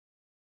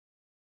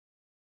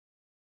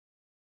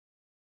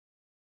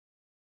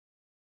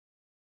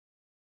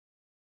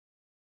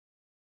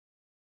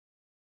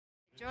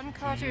John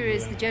Cotter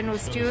is the General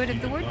Steward of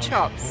the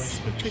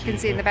Woodchops, which we can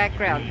see in the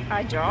background.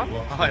 Hi, John.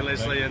 Hi,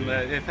 Leslie, and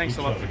thanks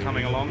a lot for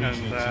coming along and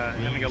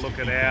having a look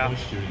at our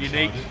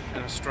unique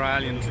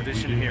Australian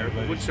tradition here at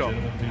the Woodchop.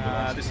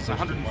 This is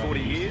 140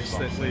 years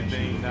that we've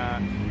been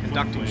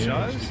conducting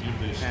shows,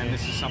 and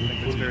this is something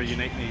that's very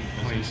unique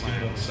in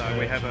Queensland. So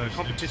we have a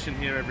competition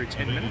here every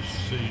 10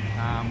 minutes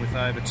with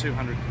over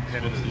 200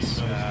 competitors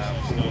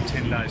for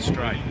 10 days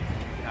straight.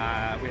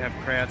 We have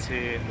crowds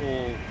here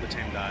all the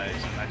 10 days,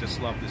 and they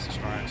just love this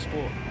Australian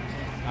sport.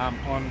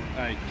 I'm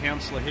a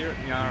counsellor here at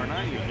the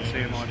RNA. You can see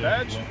in my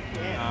badge.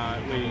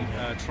 We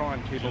try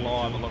and keep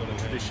alive a lot of the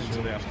traditions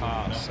of our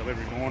past. So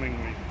every morning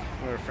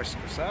we wear a fresh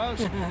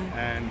corsage,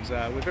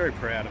 and we're very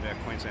proud of our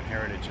Queensland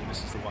heritage, and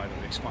this is the way that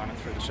we explain it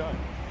through the show.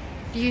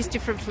 Do you use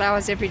different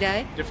flowers every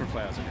day? Different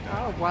flowers every day.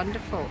 Oh,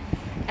 wonderful.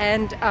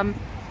 And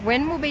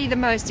when will be the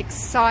most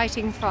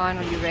exciting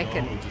final, you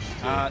reckon?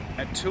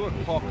 At 2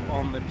 o'clock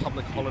on the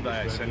public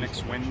holiday, so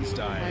next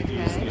Wednesday,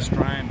 is the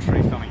Australian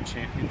Tree Felling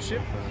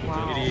Championship.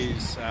 Wow. It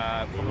is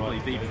probably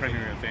the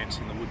premier event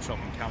in the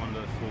woodchopping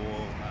calendar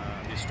for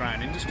the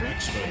Australian industry,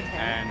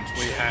 and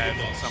we have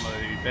some of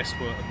the best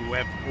we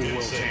have all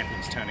world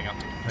champions turning up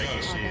to compete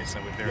this year,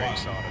 so we're very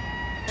excited.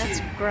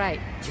 That's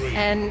great.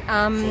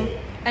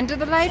 And do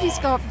the ladies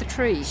go up the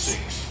trees?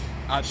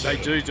 They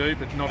do,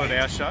 but not at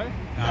our show.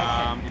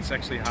 It's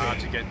actually hard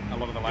to get a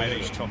lot of the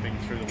ladies chopping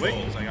through the week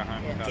because they go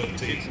home and look after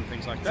the kids and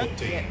things like that.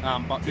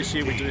 But this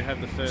year we do have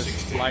the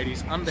first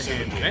ladies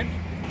underhand event.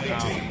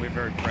 We're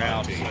very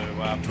proud to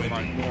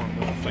promote more and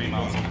more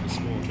females into the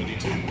sport.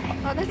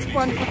 Oh, that's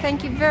wonderful.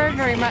 Thank you very,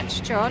 very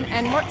much, John.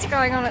 And what's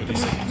going on at the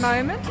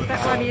moment?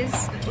 That one is?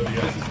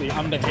 This is the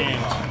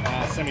underhand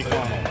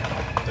semi-final.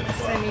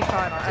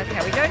 Semi-final.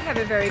 Okay, we don't have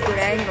a very good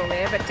angle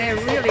there, but they're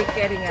really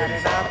getting at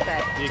it, aren't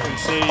they? You can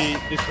see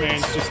this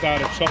man's just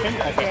started chopping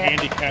off a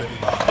handicap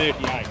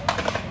 38.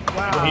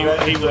 Wow.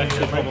 He will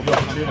actually probably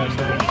come close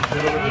to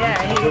winning.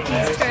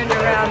 Yeah, he's turned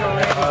around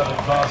already.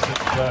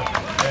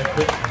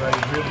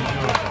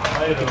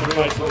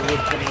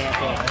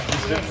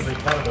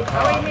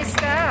 Oh, he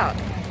missed out.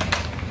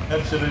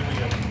 Absolutely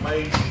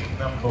amazing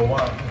number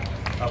one.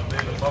 Up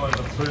there to follow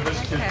them through. This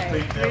kid's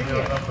peaked down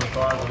there at number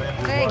 5 with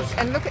Andrew. Thanks,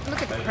 and look at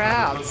the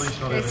crowds.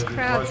 There's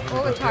crowds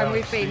all the time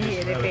we've been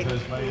here. There've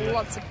been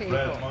lots of people.